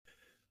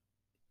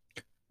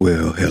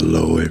Well,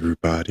 hello,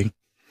 everybody,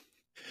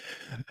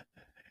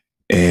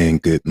 and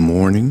good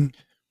morning.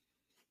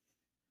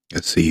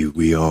 I see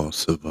we all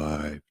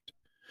survived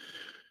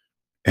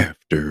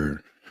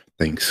after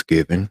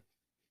Thanksgiving,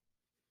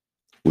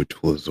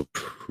 which was a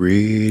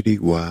pretty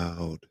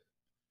wild.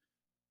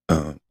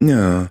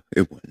 No,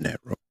 it wasn't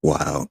that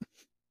wild.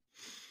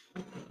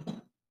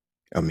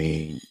 I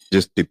mean,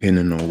 just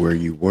depending on where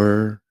you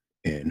were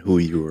and who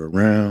you were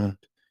around,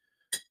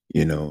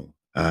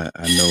 I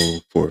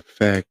know for a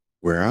fact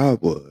where I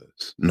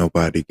was,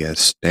 nobody got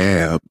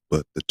stabbed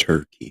but the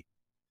turkey.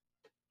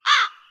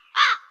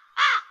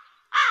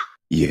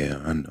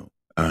 Yeah, I know.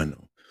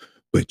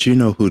 But you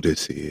know who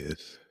this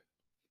is.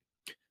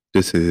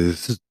 This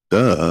is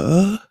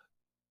the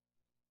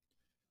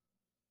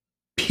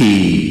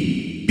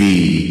PBCDP.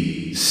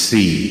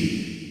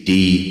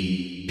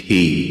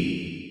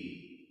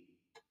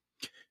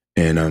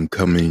 And I'm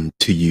coming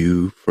to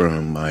you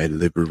from my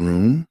living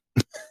room.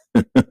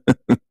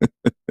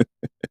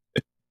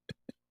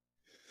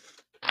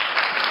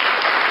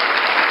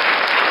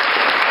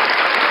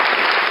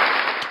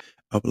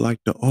 I would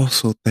like to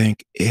also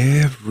thank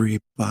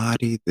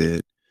everybody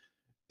that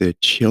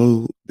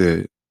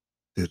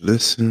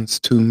listens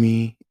to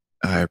me.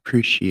 I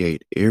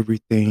appreciate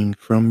everything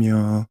from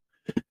y'all,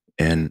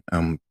 and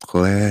I'm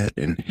glad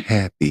and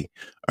happy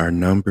our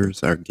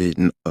numbers are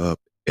getting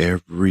up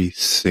every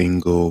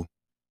single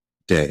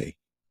day.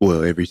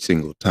 Well, every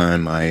single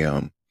time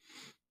I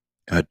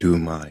do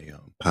my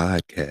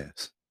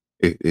podcast,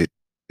 it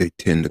they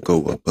tend to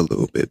go up a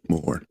little bit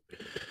more.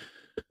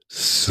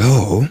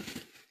 So,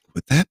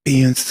 with that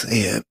being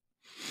said,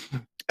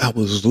 I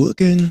was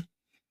looking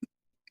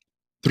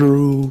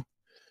through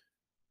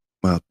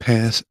my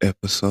past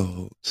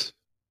episodes,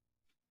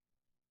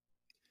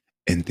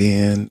 and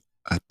then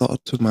I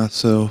thought to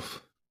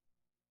myself,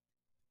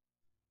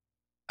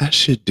 I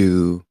should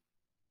do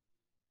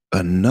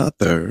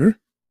another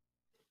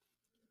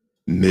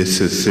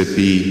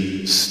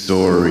Mississippi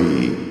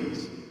story.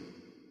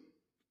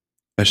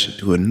 I should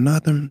do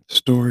another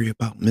story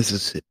about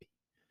Mississippi.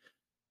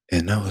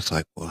 And I was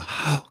like, well,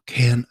 how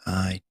can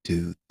I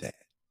do that?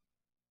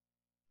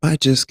 By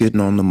just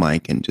getting on the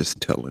mic and just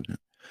telling it.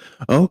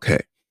 Okay,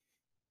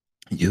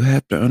 you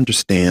have to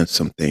understand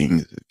some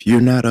things. If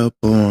you're not up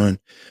on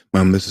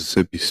my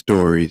Mississippi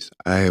stories,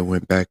 I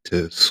went back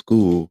to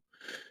school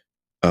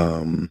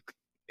in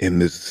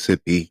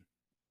Mississippi,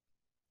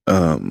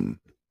 um,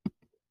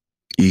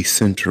 East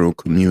Central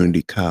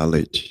Community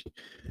College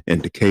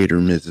in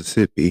Decatur,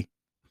 Mississippi.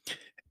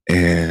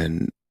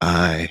 And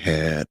I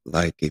had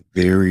like a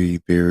very,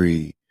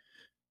 very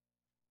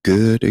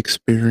good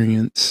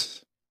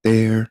experience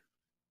there.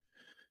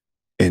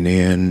 And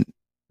then,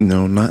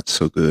 not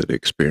so good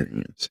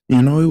experience.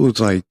 It was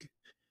like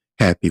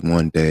happy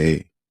one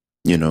day,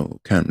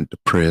 kind of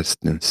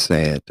depressed and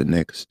sad the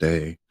next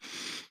day.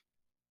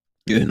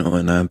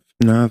 And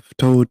I've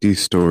told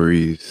these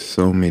stories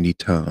so many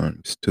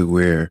times to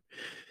where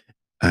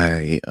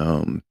I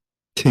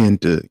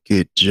tend to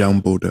get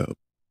jumbled up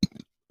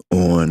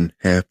on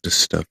half the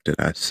stuff that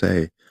I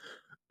say.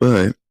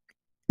 But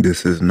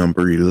this is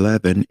number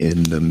 11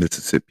 in the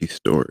Mississippi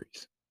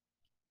stories.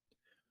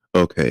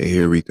 Okay,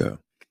 here we go.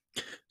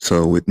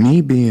 So, with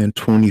me being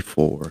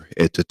 24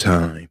 at the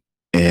time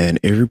and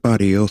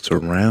everybody else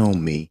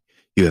around me,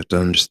 you have to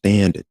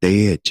understand that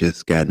they had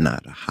just gotten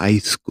out of high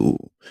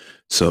school.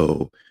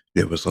 So,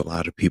 there was a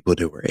lot of people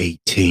that were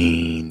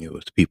 18, there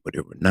was people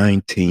that were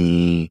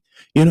 19.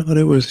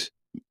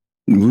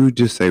 We would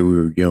just say we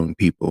were young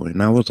people.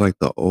 And I was like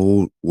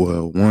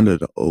one of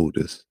the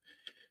oldest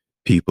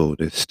people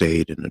that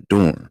stayed in the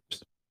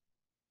dorms.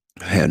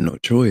 I had no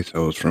choice. I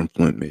was from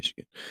Flint,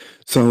 Michigan.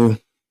 So,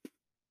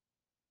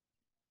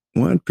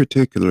 one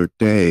particular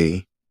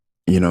day,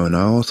 and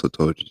I also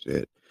told you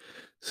that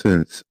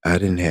since I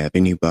didn't have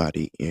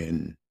anybody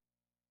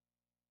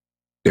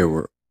that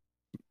were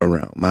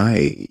around my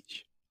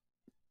age,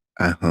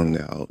 I hung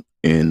out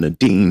in the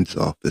dean's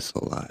office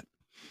a lot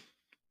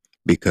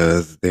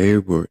because they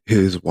were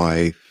his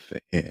wife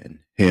and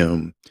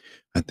him.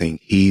 I think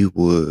he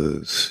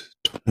was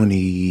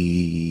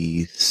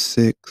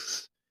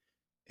 26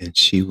 and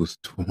she was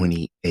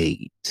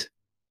 28.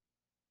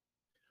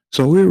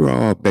 So we were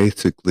all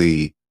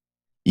basically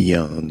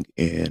young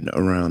and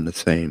around the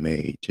same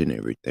age and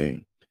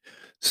everything.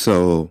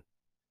 So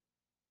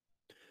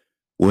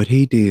what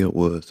he did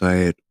was I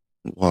had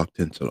walked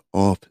into the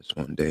office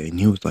one day and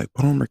he was like,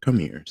 Palmer, come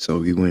here. So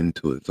we went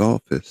into his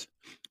office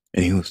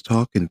and he was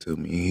talking to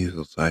me. He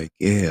was like,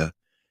 yeah.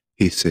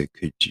 He said,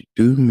 could you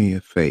do me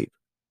a favor?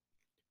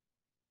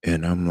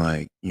 And I'm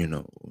like,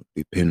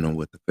 depending on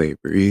what the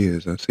favor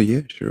is, I said,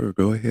 yeah, sure,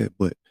 go ahead.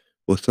 But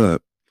what's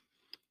up?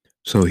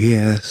 So he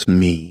asked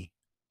me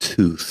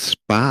to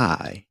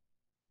spy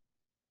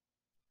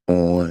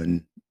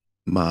on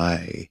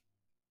my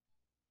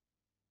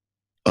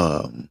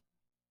um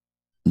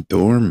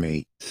dorm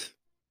mates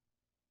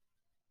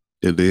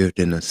that lived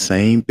in the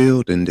same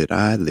building that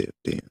I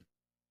lived in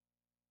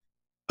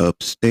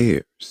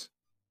upstairs.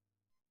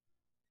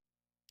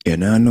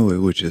 And I know it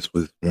was just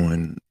with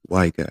one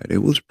white guy. It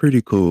was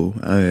pretty cool.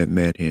 I had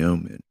met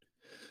him,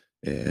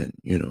 and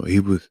he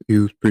was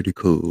pretty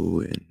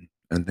cool, and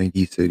I think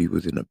he said he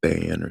was in a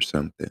band or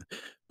something,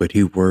 but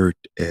he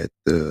worked at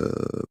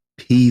the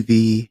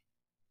PV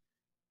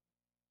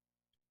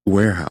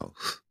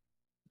warehouse.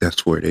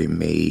 That's where they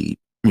made.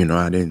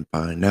 I didn't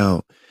find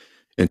out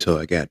until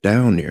I got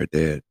down there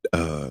that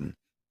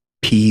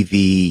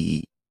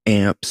PV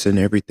amps and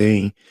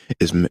everything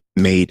is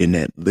made in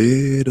that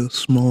little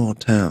small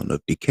town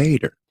of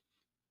Decatur.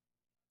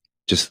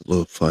 Just a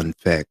little fun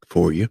fact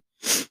for you.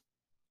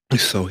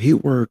 So he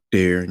worked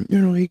there,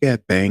 and he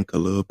got banked a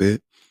little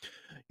bit.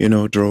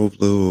 Drove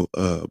a little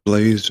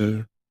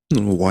Blazer,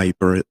 little white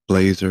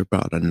Blazer,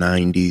 about a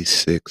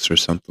 '96 or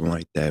something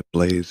like that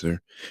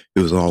Blazer. It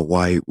was all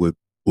white with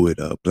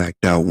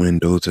blacked out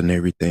windows and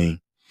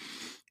everything,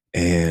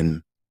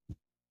 and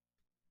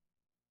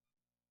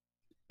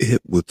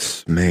it would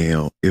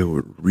smell, it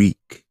would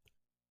reek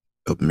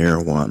of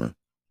marijuana.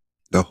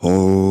 The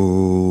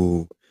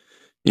whole,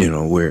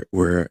 where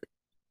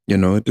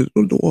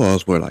the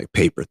walls were like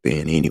paper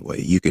thin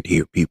anyway. You could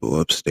hear people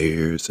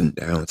upstairs and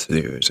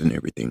downstairs and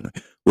everything.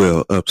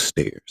 Well,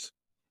 upstairs,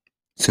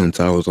 since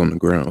I was on the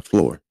ground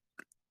floor.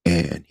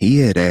 And he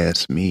had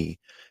asked me,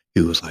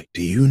 he was like,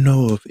 "Do you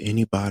know of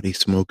anybody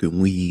smoking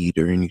weed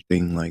or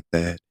anything like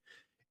that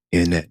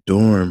in that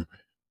dorm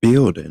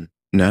building?"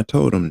 And I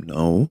told him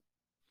no.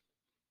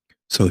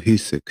 So he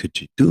said, "Could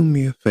you do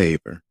me a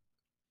favor?"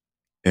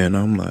 And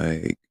I'm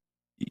like,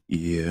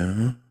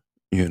 "Yeah,"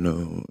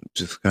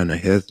 just kind of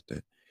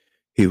hesitant.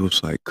 He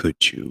was like,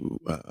 "Could you,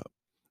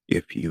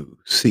 if you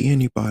see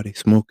anybody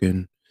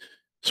smoking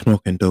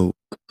dope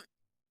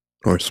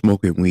or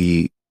smoking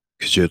weed,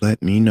 could you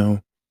let me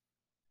know?"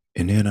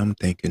 And then I'm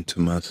thinking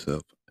to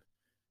myself,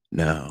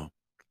 now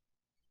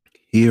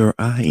here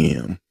I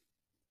am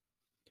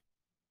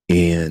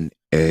in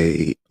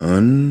a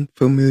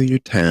unfamiliar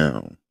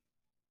town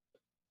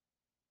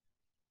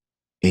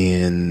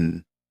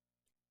in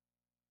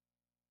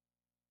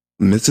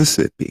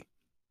Mississippi.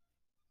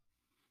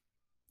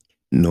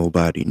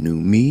 Nobody knew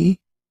me,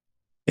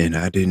 and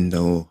I didn't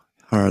know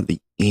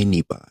hardly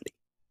anybody.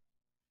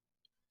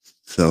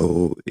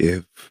 So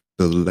if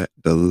the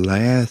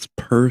last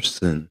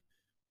person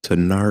to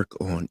narc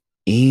on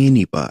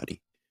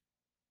anybody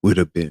would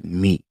have been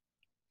me.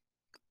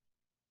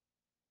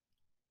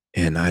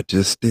 And I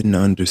just didn't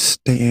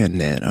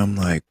understand that. I'm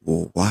like,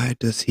 well, why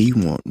does he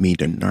want me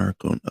to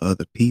narc on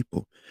other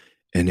people?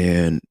 And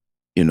then,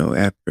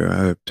 after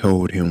I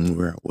told him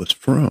where I was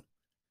from,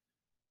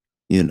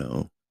 you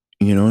know,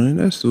 and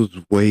this was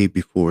way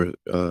before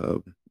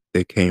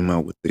they came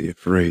out with the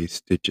phrase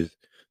 "stitches,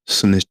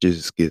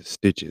 snitches get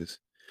stitches,"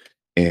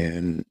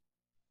 and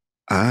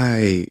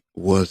I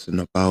wasn't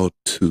about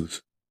to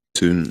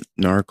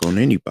narc on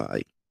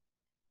anybody.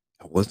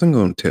 I wasn't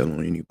going to tell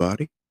on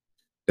anybody.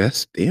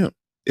 That's them.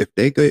 If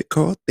they get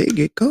caught, they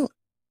get caught.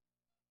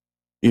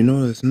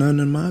 It's none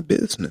of my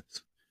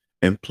business.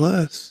 And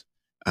plus,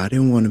 I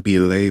didn't want to be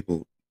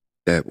labeled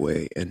that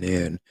way. And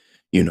then,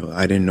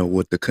 I didn't know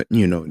what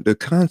the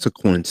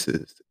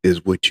consequences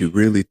is what you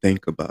really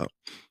think about.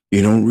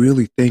 You don't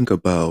really think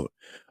about,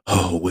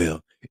 oh,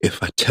 well,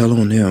 if I tell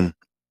on them,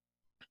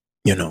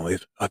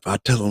 if I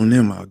tell on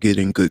them, I'll get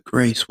in good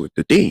grace with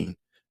the dean.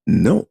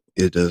 No,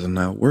 it does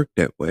not work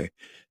that way.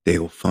 They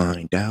will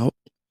find out.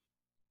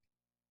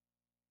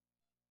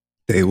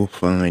 They will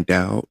find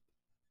out.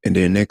 And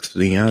then next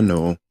thing I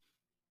know,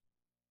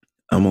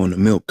 I'm on a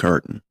milk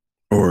carton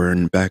or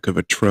in the back of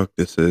a truck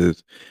that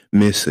says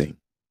missing,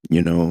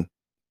 you know,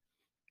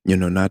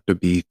 not to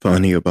be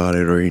funny about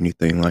it or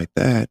anything like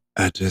that.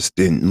 I just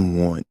didn't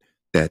want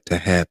that to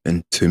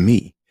happen to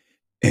me.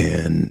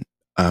 And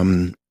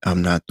I'm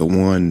not the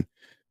one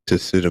to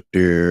sit up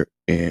there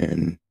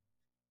and,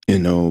 you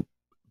know,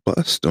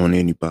 bust on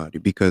anybody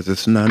because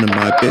it's none of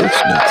my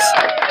business.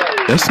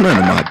 That's none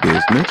of my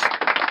business.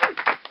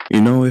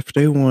 If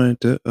they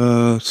wanted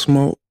to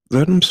smoke,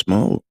 let them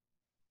smoke.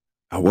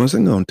 I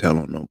wasn't gonna tell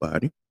on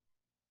nobody.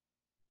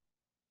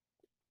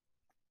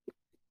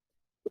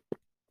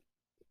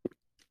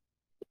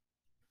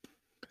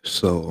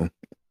 So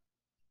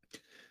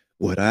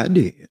what I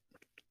did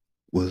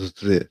was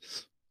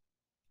this.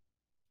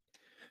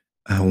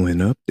 I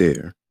went up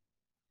there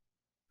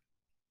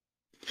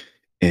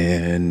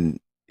and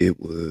it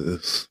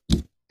was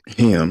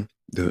him,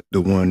 the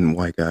one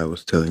white guy I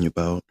was telling you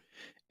about,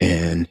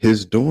 and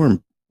his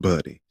dorm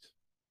buddies.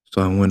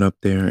 So I went up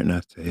there and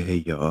I said, "Hey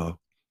y'all,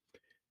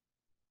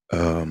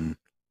 um,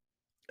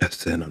 I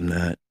said I'm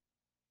not,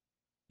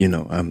 and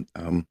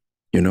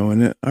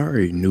I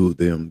already knew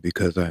them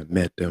because I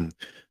met them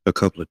a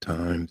couple of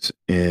times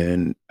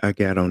and I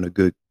got on a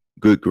good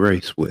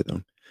grace with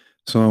them.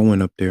 So I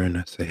went up there and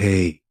I said,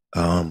 "Hey,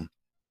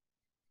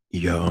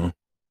 y'all,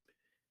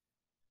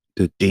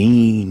 the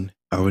dean,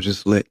 I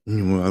was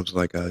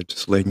like,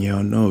 just letting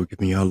y'all know,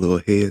 giving y'all a little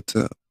heads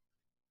up.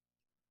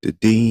 The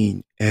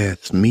dean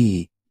asked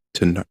me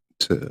to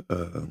to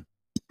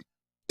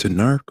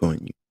narc on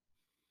you."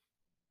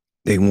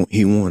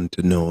 he wanted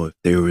to know if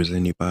there was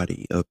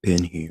anybody up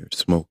in here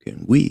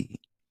smoking weed.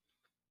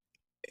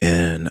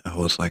 And I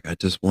was like, I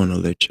just want to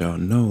let y'all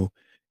know.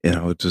 And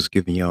I was just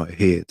giving y'all a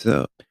heads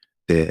up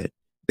that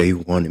they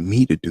wanted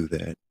me to do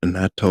that. And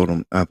I told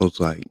them, I was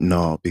like,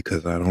 no,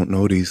 because I don't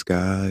know these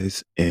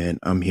guys and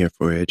I'm here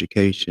for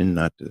education,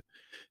 not to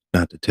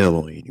tell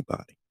on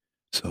anybody.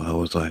 So I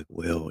was like,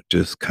 well,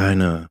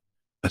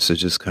 I said,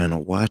 just kind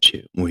of watch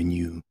it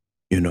when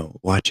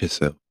watch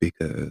yourself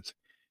because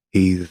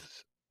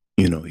he's,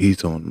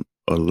 he's on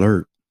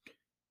alert,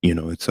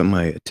 and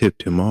somebody had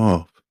tipped him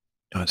off.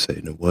 I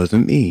said, it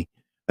wasn't me.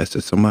 I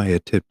said, somebody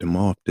had tipped him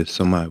off that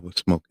somebody was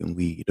smoking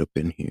weed up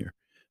in here.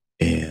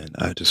 And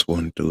I just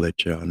wanted to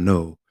let y'all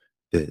know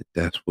that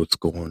that's what's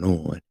going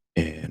on.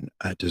 And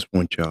I just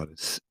want y'all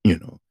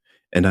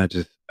and I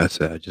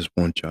said, I just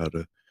want y'all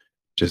to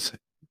just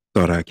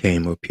thought I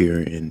came up here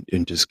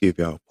and just give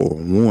y'all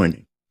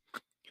forewarning.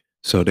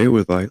 So they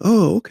was like,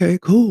 "Oh, okay,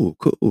 cool,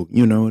 cool."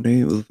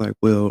 They was like,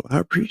 "Well, I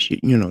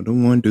appreciate." The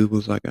one dude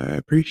was like, "I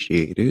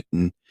appreciate it,"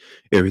 and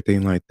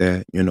everything like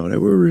that. They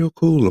were real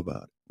cool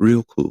about it,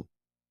 real cool.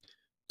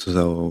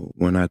 So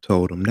when I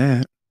told them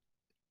that,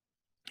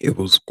 it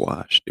was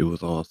squashed. It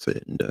was all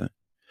said and done.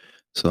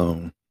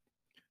 So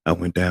I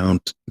went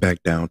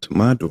back down to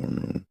my dorm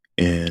room,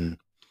 and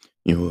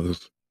it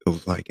was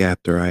like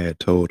after I had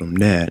told them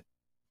that,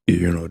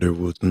 there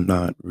was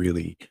not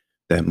really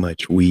that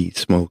much weed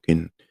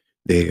smoking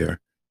there.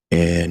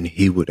 And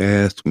he would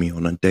ask me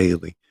on a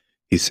daily,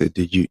 he said,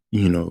 did you,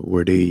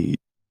 were they,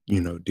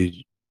 do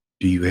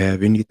you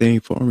have anything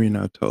for me? And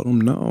I told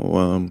him,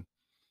 no,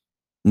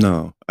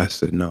 no. I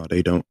said, no,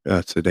 they don't.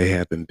 I said, they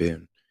haven't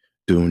been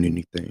doing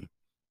anything.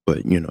 But,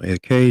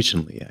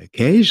 occasionally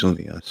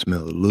I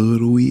smell a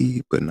little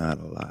weed, but not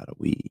a lot of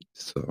weed.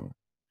 So,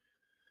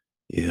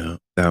 yeah,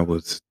 that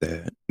was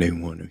that.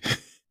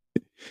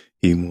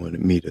 He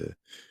wanted me to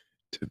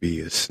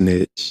be a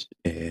snitch,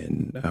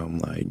 and I'm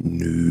like,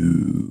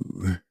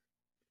 no,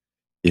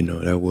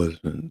 that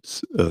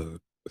wasn't a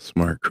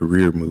smart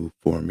career move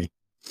for me.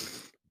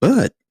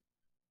 But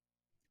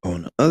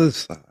on the other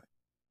side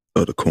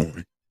of the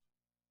coin,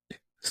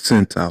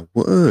 since I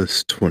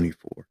was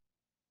 24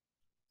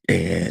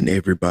 and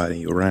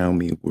everybody around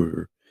me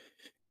were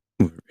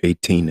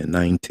 18 and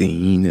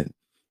 19, and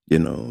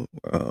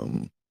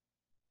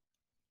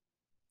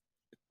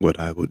what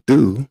I would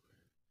do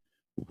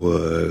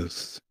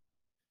was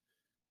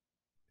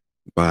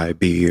buy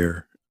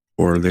beer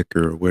or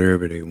liquor or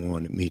whatever they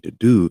wanted me to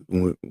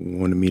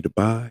wanted me to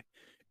buy,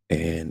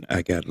 and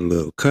I got a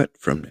little cut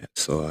from that.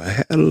 So I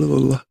had a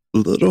little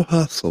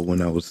hustle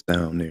when I was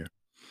down there,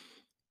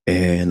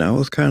 and I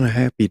was kind of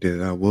happy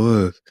that I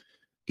was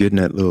getting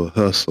that little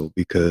hustle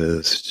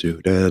because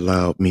shoot, that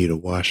allowed me to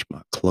wash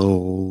my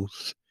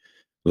clothes,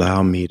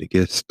 allowed me to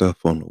get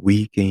stuff on the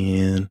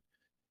weekend.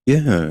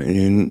 Yeah,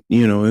 and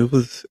it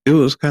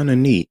was kind of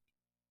neat,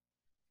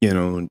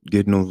 getting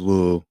those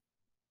little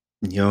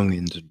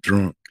youngins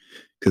drunk.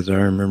 Because I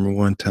remember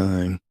one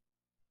time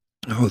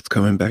I was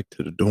coming back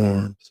to the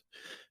dorms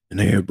and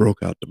they had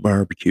broke out the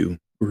barbecue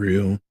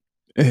grill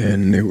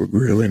and they were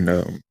grilling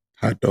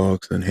hot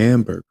dogs and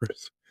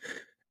hamburgers.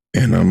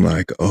 And I'm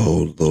like,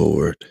 oh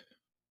Lord.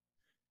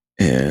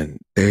 And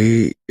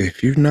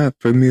if you're not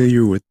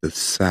familiar with the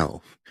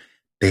South,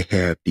 they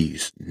have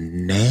these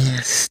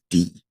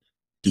nasty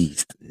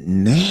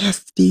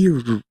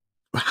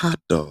hot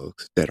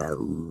dogs that are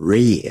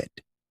red.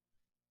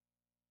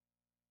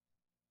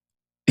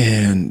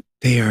 And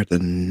they are the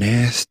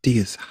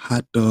nastiest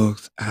hot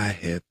dogs I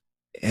have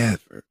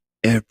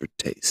ever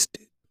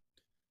tasted.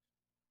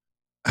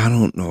 I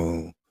don't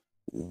know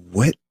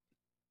what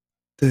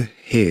the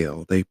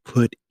hell they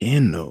put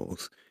in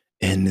those,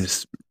 and the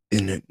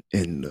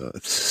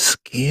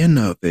skin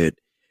of it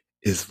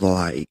is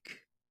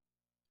like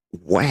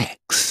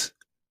wax.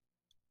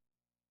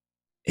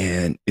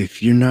 And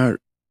if you're not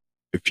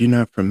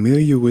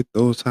familiar with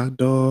those hot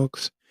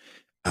dogs,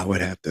 I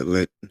would have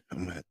to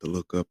I'm gonna have to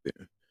look up it.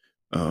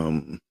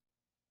 Um,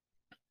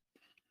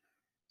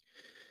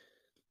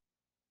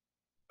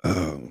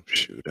 oh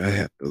shoot, I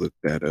have to look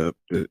that up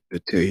to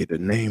tell you the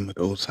name of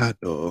those hot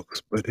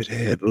dogs. But it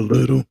had a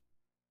little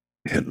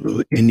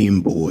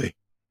Indian boy.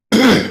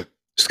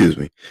 Excuse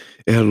me.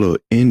 It had a little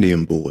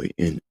Indian boy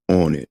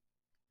on it,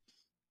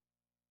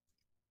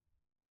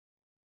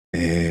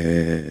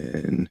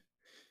 and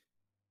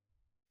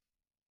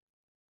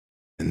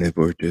they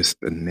were just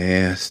the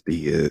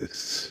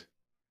nastiest.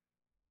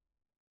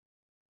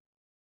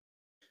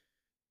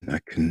 And I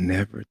can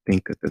never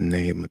think of the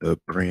name of the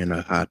brand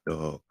of hot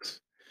dogs.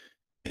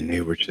 And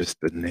they were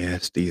just the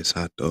nastiest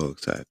hot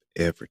dogs I've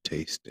ever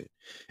tasted.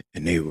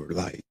 And they were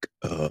like,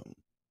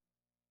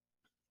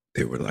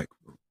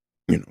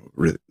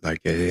 really,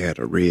 like they had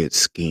a red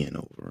skin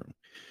over them.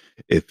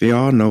 If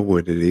y'all know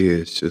what it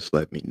is, just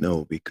let me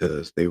know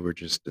because they were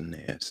just the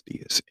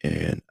nastiest.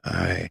 And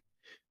I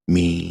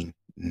mean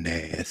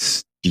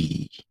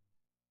nasty.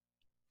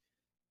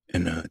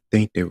 And I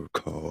think they were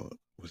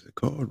was it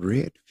called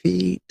Red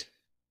Feet?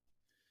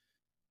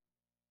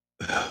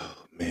 Oh,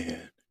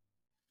 man.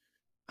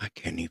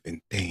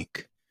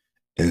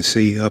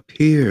 See, up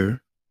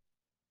here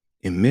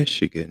in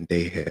Michigan,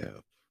 they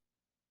have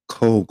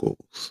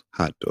Kogel's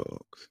hot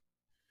dogs.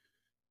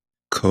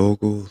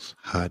 Kogel's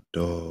hot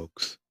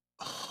dogs.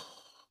 Oh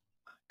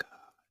my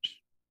gosh.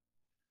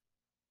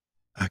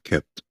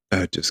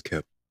 I just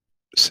kept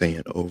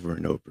saying over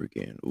and over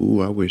again,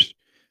 ooh, I wish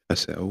I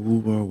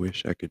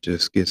could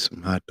just get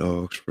some hot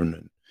dogs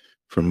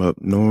from up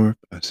north.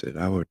 I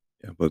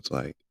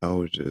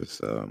was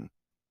just,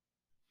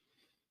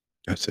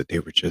 I said, they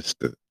were just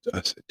the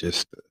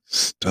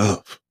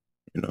stuff,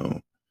 you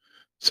know,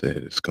 said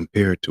it's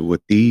compared to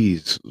what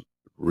these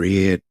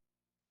red,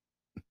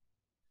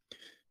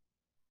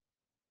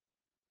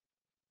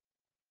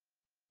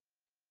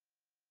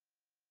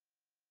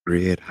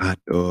 red hot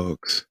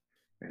dogs,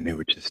 and they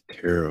were just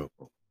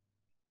terrible.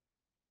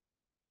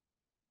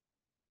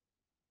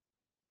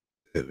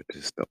 They were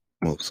just the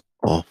most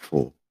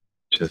awful,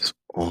 just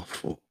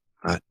awful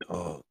hot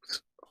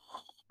dogs.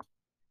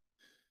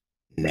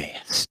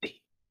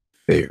 Nasty,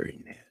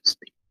 very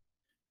nasty.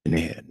 And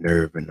they had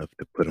nerve enough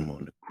to put them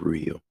on the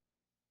grill.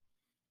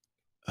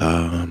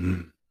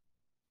 Um,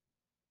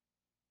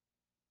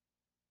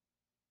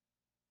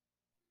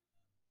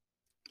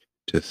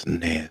 just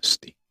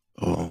nasty.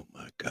 Oh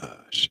my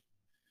gosh.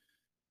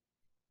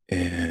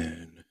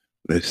 And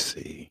let's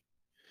see.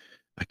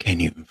 I can't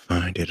even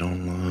find it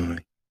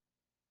online.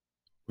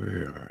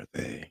 Where are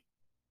they?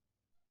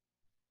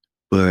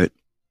 But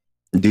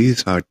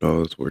these hot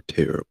dogs were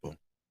terrible.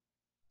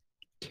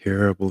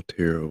 Terrible,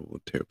 terrible,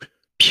 terrible.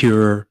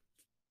 Pure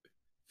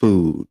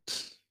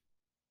Foods.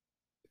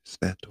 Is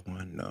that the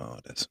one? No,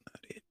 that's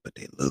not it. But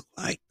they look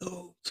like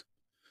those.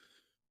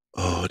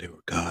 Oh, they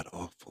were god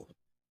awful.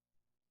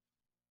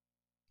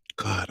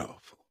 God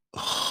awful.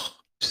 Oh,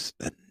 just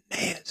the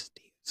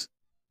nastiest.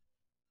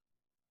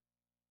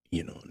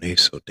 You know, and they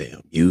so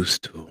damn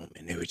used to them,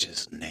 and they were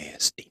just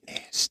nasty,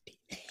 nasty,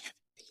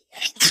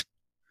 nasty.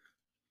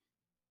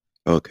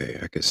 Okay,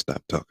 I can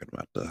stop talking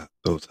about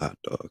those hot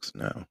dogs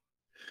now.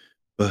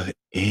 But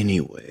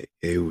anyway,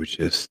 it was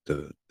just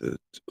the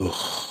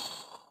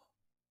oh,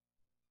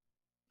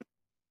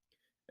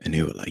 and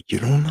they were like, "You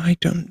don't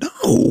like them?"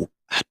 No,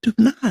 I do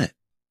not.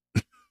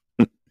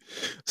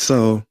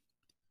 So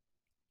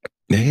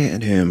they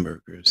had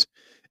hamburgers,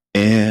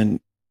 and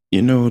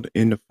and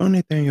the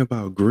funny thing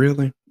about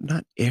grilling,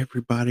 not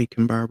everybody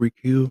can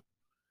barbecue.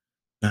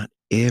 Not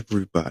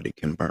everybody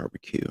can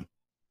barbecue.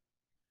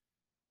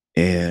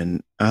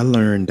 And I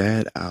learned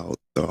that out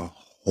the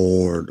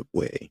hard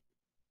way.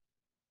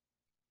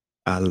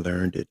 I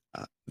learned it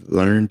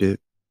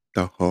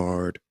the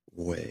hard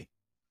way.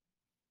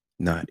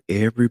 Not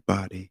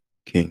everybody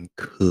can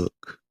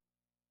cook,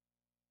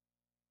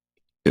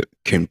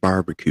 can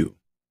barbecue.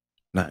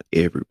 Not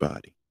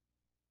everybody.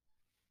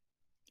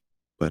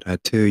 But I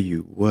tell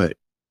you what,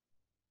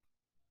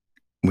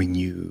 when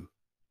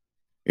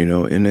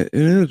and it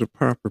is a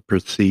proper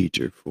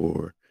procedure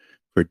for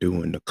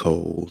doing the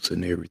coals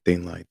and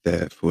everything like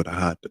that for the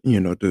hot,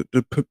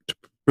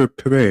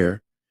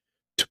 prepare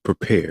to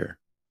prepare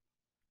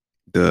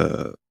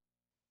the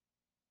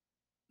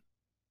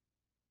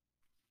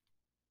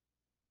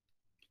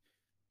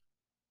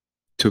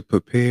to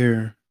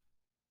prepare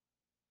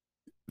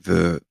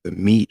the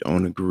meat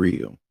on the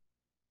grill.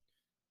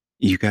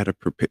 You got to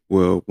prepare,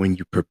 well, when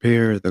you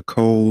prepare the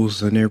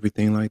coals and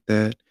everything like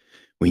that,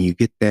 when you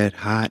get that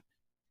hot,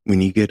 when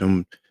you get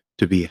them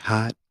to be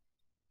hot,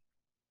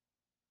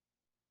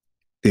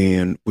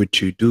 then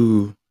what you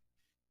do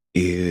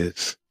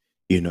is,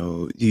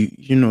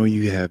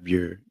 you have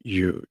your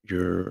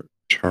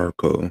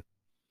charcoal,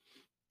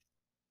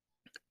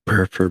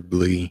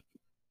 preferably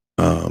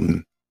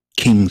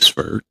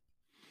Kingsford.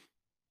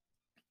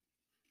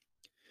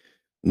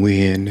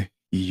 When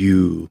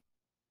you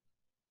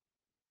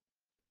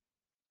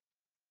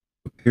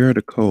prepare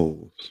the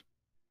coals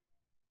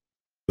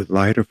with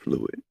lighter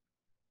fluid,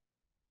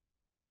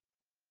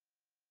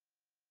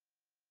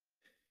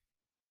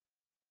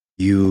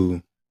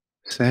 you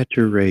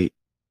saturate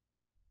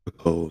the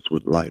coals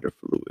with lighter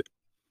fluid,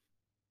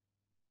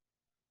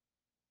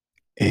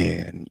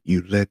 and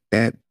you let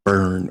that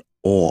burn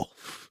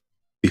off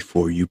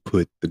before you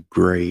put the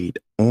grade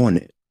on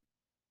it.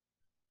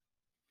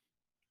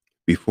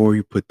 Before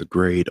you put the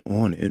grade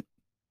on it,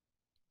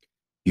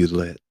 you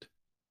let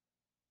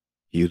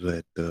you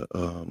let the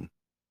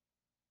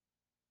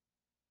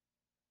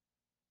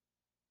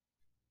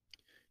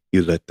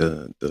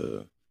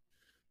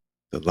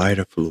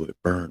lighter fluid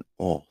burn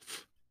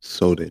off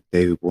so that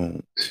it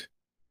won't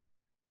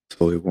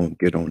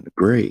get on the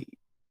grade.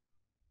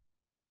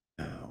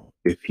 Now,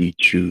 if you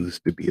choose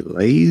to be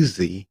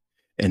lazy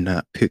and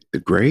not pick the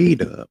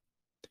grade up,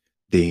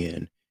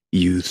 then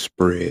you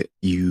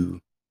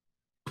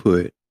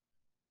put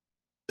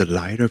the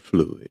lighter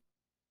fluid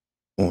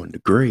on the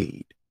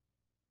grade,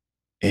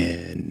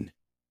 and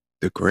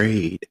the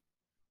grade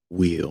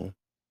will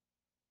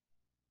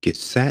get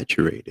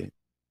saturated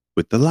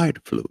with the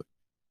lighter fluid.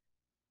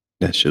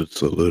 That's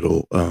just a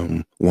little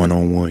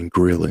one-on-one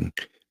grilling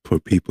for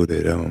people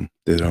that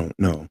don't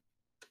know.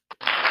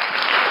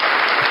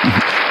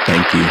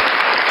 Thank you.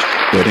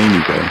 But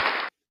anyway,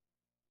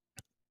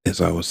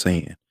 as I was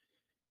saying,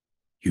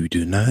 you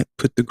do not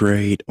put the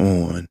grate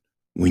on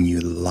when you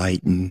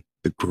lighten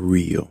the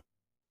grill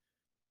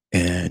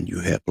and you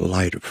have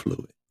lighter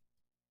fluid,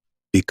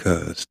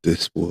 because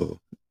this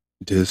will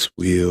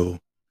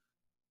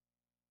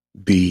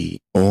be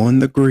on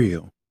the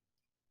grill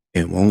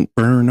and won't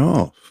burn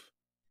off,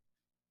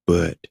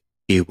 but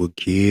it will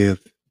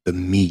give the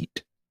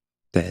meat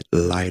that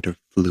lighter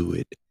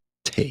fluid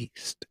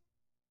taste.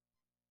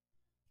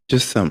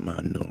 Just something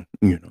I know,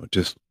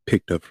 just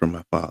picked up from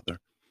my father,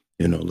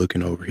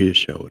 looking over his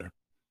shoulder.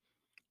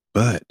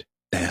 But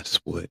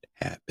that's what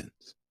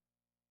happens.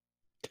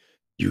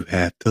 You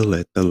have to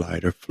let the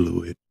lighter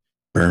fluid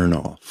burn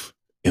off.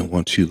 And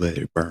once you let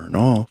it burn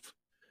off,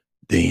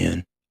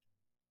 then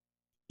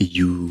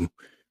you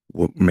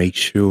will make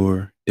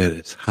sure that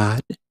it's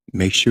hot.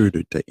 Make sure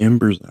that the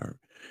embers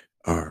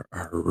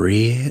are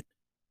red.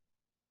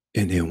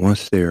 And then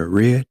once they're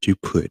red, you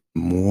put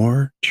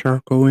more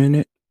charcoal in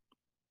it.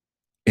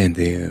 And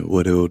then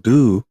what it'll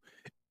do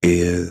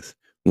is,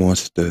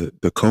 once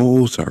the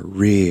coals are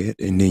red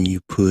and then you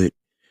put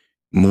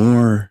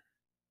more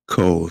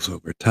coals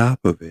over top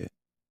of it,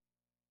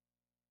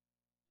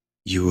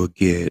 you will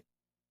get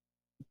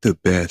the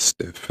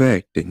best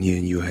effect, and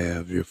then you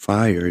have your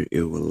fire,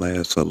 it will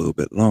last a little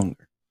bit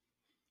longer.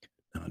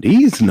 Now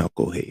these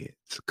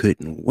knuckleheads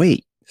couldn't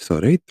wait.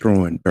 So they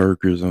throwing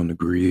burgers on the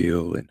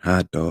grill and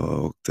hot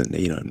dogs, and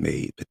they done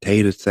made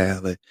potato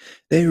salad.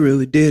 They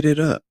really did it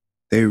up.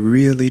 They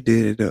really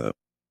did it up.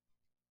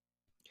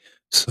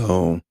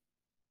 So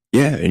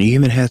yeah, and he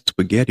even had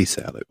spaghetti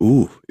salad.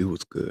 Ooh, it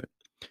was good.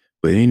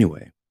 But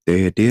anyway,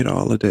 they did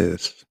all of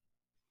this.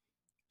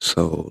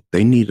 So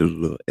they needed a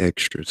little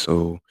extra.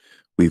 So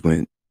we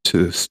went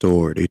to the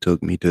store. They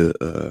took me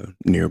to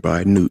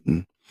nearby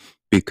Newton,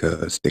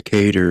 because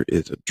Decatur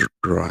is a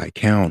dry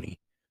county.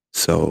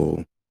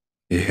 So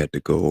it had to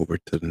go over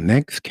to the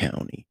next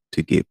county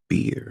to get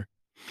beer.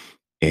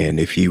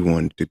 And if you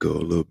wanted to go a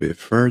little bit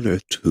further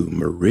to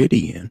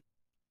Meridian,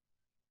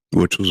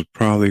 which was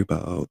probably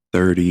about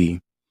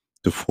 30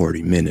 to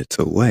 40 minutes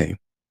away,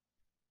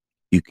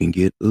 you can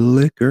get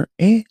liquor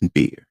and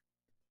beer.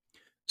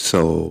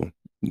 So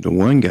the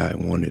one guy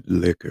wanted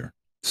liquor.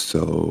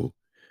 So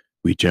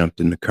we jumped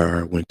in the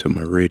car, went to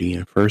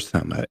Meridian. First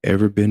time I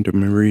ever been to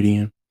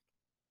Meridian.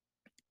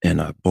 And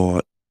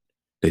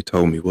they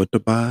told me what to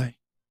buy,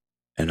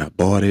 and I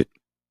bought it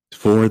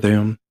for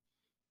them.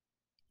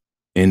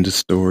 In the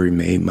story,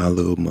 made my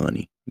little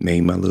money,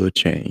 made my little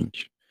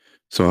change.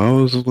 So I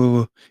was a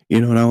little,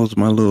 that was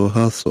my little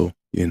hustle,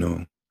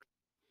 my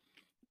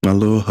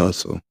little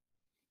hustle,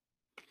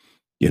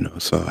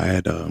 so I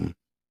had,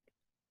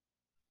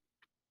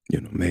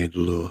 made a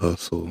little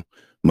hustle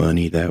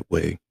money that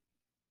way.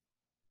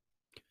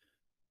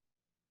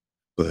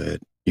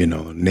 But,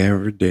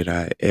 never did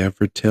I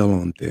ever tell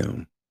on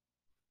them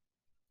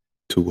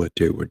to what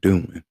they were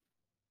doing.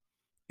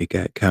 It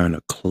got kind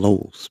of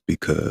close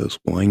because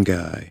one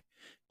guy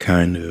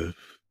kind of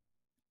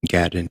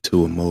got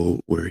into a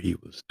mode where he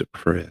was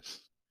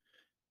depressed.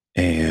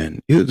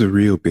 And he was a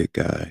real big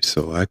guy,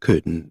 so I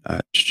could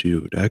not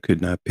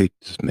pick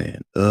this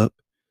man up.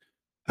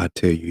 I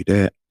tell you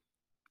that.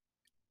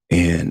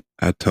 And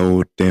I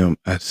told them,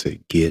 I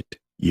said, get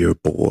your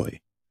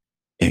boy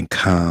and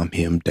calm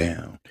him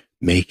down.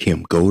 Make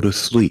him go to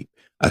sleep.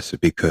 I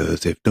said,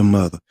 because if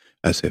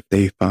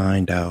they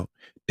find out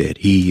that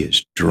he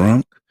is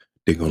drunk,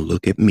 they're going to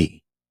look at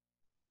me.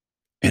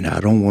 And I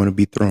don't want to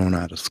be thrown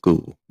out of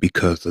school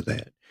because of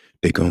that.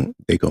 They're going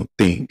to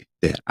think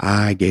that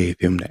I gave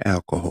him the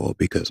alcohol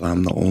because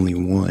I'm the only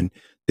one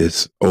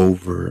that's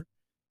over.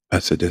 I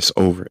said, that's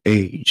over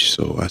age.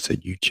 So I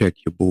said, you check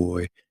your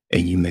boy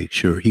and you make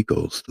sure he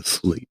goes to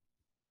sleep,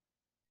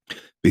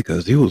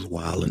 because he was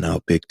wilding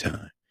out big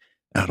time.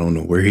 I don't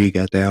know where he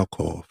got the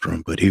alcohol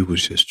from, but he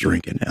was just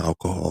drinking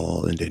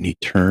alcohol. And then he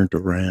turned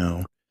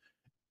around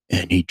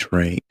and he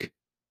drank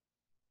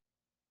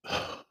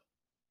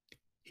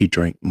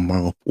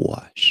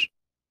mouthwash,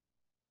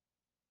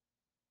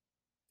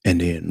 and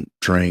then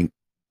drank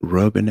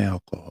rubbing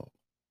alcohol.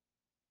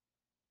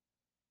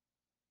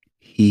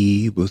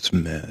 He was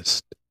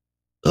messed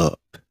up.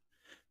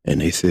 And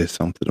they said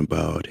something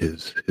about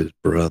his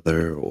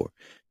brother, or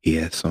he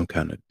had some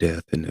kind of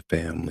death in the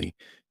family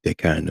that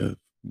kind of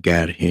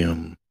got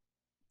him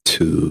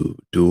to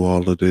do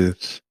all of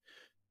this.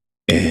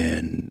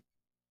 And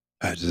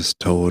I just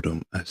told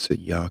him, I said,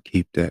 y'all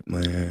keep that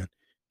man,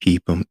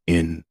 keep him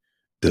in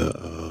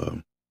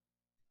the,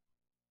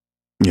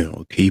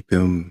 keep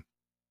him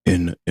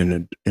in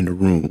a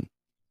room,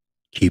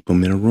 keep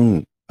him in a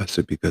room. I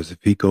said, because if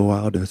he go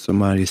out and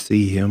somebody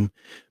see him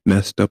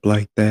messed up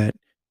like that,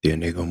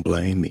 then they're going to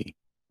blame me.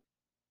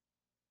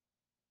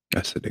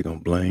 I said, they're going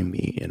to blame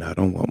me, and I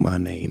don't want my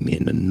name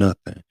into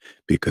nothing,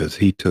 because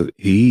he took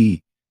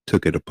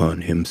it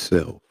upon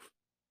himself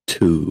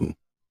to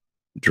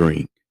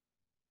drink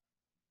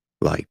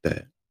like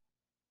that.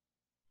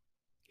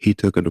 He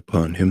took it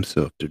upon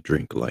himself to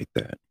drink like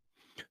that.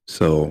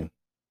 So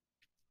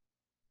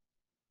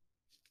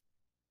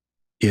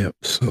Yep.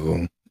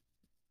 So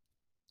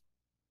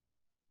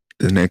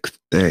the next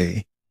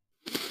day,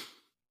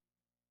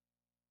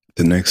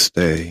 the next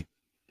day,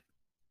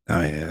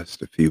 I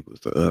asked if he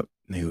was up,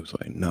 and he was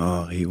like,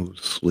 "Nah, he was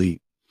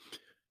asleep.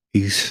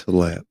 He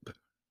slept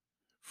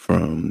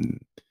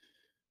from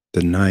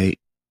the night,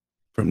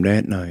 from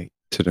that night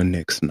to the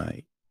next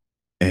night."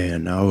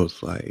 And I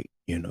was like,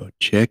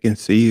 check and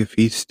see if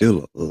he's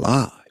still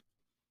alive.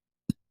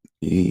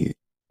 He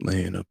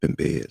laying up in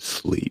bed,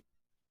 sleep,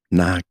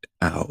 knocked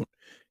out.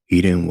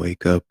 He didn't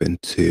wake up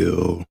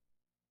until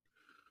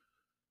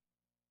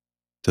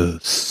the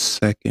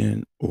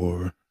second,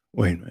 or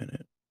wait a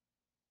minute.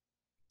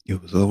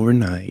 It was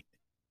overnight,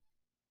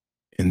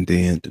 and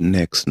then the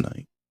next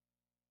night,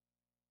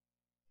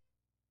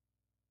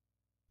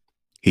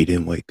 he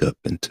didn't wake up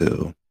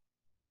until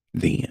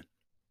then.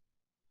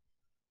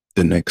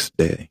 The next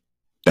day,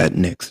 that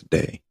next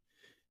day,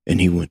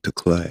 and he went to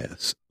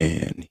class,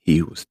 and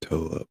he was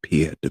toe up.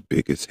 He had the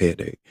biggest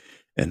headache,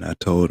 and I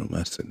told him,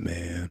 I said,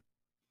 "Man,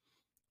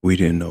 we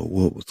didn't know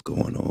what was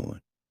going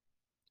on."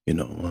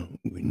 When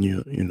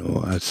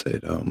I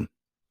said,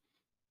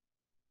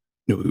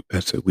 I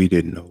said we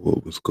didn't know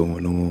what was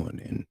going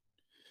on,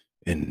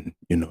 and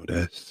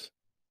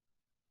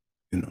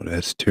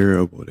that's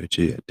terrible that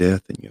you had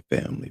death in your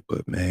family.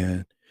 But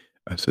man,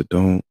 I said,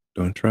 don't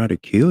try to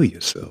kill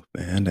yourself,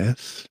 man.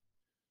 That's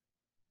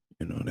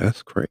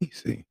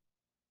crazy.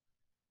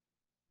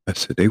 I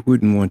said they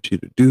wouldn't want you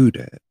to do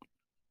that,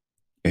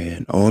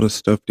 and all the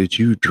stuff that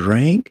you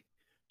drank.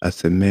 I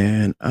said,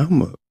 man,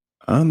 I'm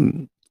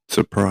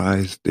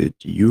surprised that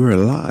you're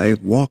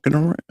alive walking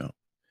around.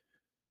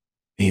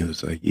 He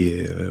was like,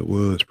 yeah, it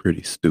was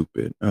pretty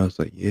stupid. I was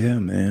like, yeah,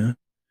 man.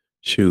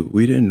 Shoot,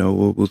 we didn't know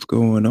what was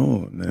going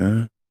on,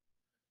 man.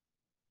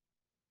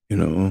 You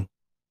know,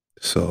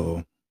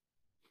 so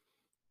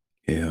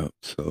yeah,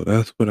 so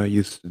that's what I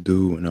used to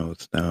do when I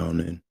was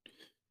down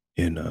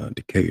in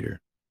Decatur,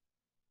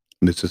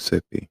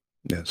 Mississippi.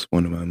 That's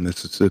one of my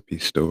Mississippi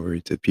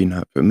stories. If you're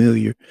not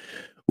familiar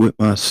with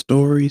my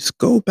stories,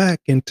 go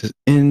back and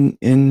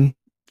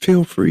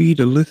feel free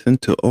to listen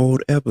to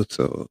old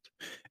episodes.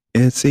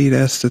 And see,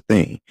 that's the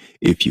thing.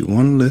 If you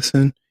want to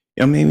listen,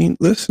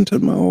 listen to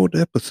my old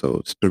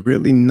episodes to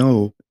really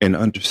know and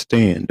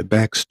understand the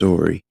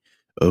backstory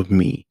of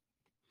me.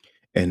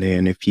 And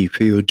then if you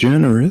feel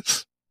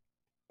generous,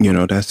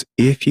 that's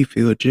if you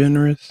feel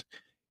generous,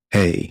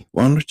 hey,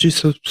 why don't you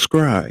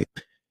subscribe?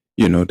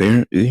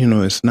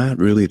 It's not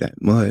really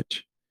that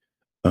much.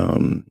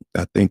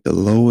 I think the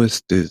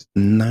lowest is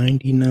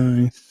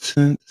 99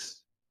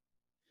 cents,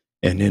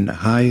 and then the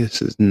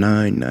highest is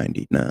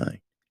 9.99.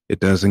 It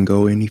doesn't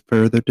go any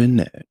further than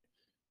that.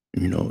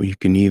 You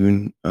can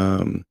even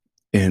and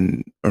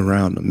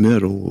around the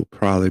middle will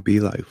probably be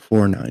like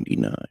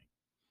 4.99.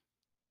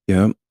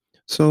 Yep.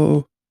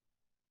 So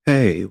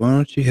hey, why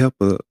don't you help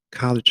a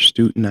college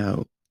student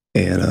out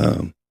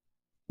and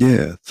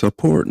yeah,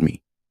 support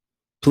me.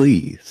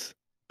 Please.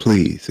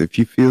 Please. If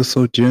you feel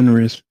so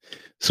generous,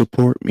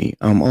 support me.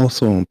 I'm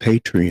also on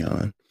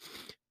Patreon.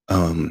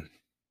 Um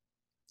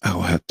I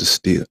have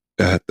to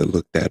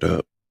look that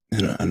up.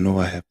 And I know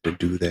I have to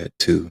do that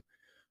too.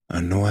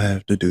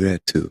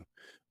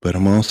 But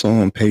I'm also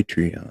on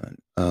Patreon.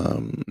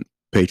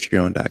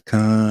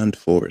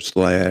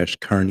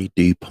 Patreon.com/Carney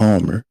D.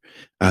 Palmer.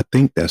 I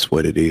think that's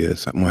what it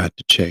is. I'm gonna have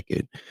to check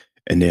it.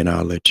 And then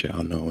I'll let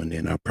y'all know. And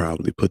then I'll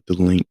probably put the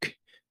link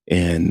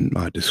in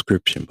my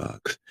description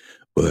box.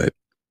 But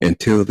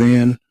until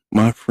then,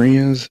 my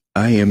friends,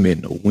 I am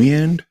in the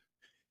wind.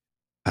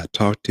 I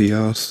talk to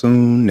y'all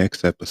soon.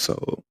 Next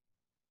episode.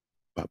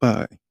 Bye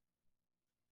bye.